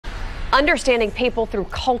Understanding People Through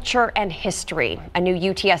Culture and History, a new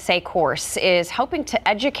UTSA course, is hoping to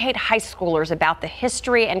educate high schoolers about the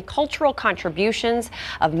history and cultural contributions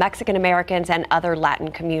of Mexican Americans and other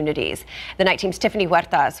Latin communities. The Night Team's Tiffany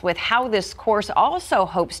Huertas with how this course also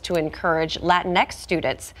hopes to encourage Latinx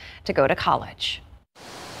students to go to college.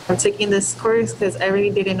 I'm taking this course because I really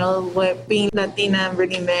didn't know what being Latina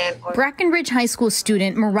really meant. Brackenridge High School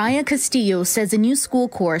student Mariah Castillo says a new school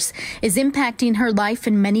course is impacting her life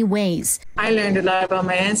in many ways. I learned a lot about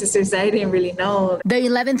my ancestors that I didn't really know. The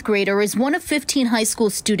 11th grader is one of 15 high school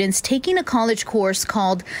students taking a college course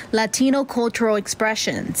called Latino Cultural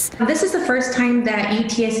Expressions. This is the first time that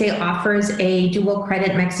UTSA offers a dual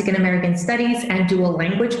credit Mexican American Studies and dual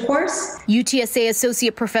language course. UTSA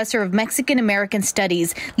Associate Professor of Mexican American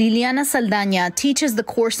Studies Liliana Saldaña teaches the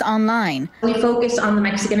course online. We focus on the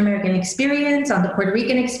Mexican American experience, on the Puerto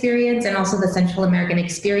Rican experience, and also the Central American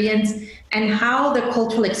experience, and how the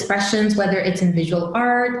cultural expressions, whether it's in visual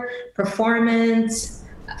art, performance,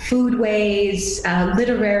 foodways,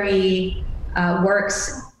 literary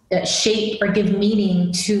works, shape or give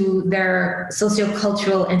meaning to their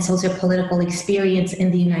sociocultural and sociopolitical experience in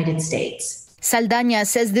the United States. Saldaña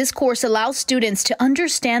says this course allows students to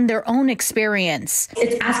understand their own experience.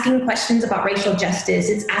 It's asking questions about racial justice.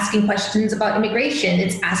 It's asking questions about immigration.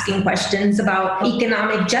 It's asking questions about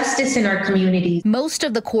economic justice in our community. Most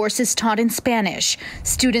of the course is taught in Spanish.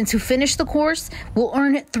 Students who finish the course will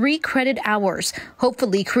earn 3 credit hours,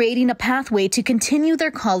 hopefully creating a pathway to continue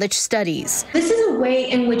their college studies. This is a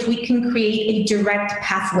way in which we can create a direct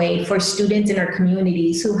pathway for students in our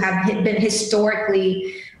communities who have been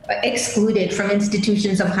historically excluded from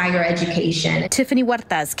institutions of higher education. Tiffany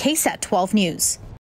Huertas, KSAT 12 News.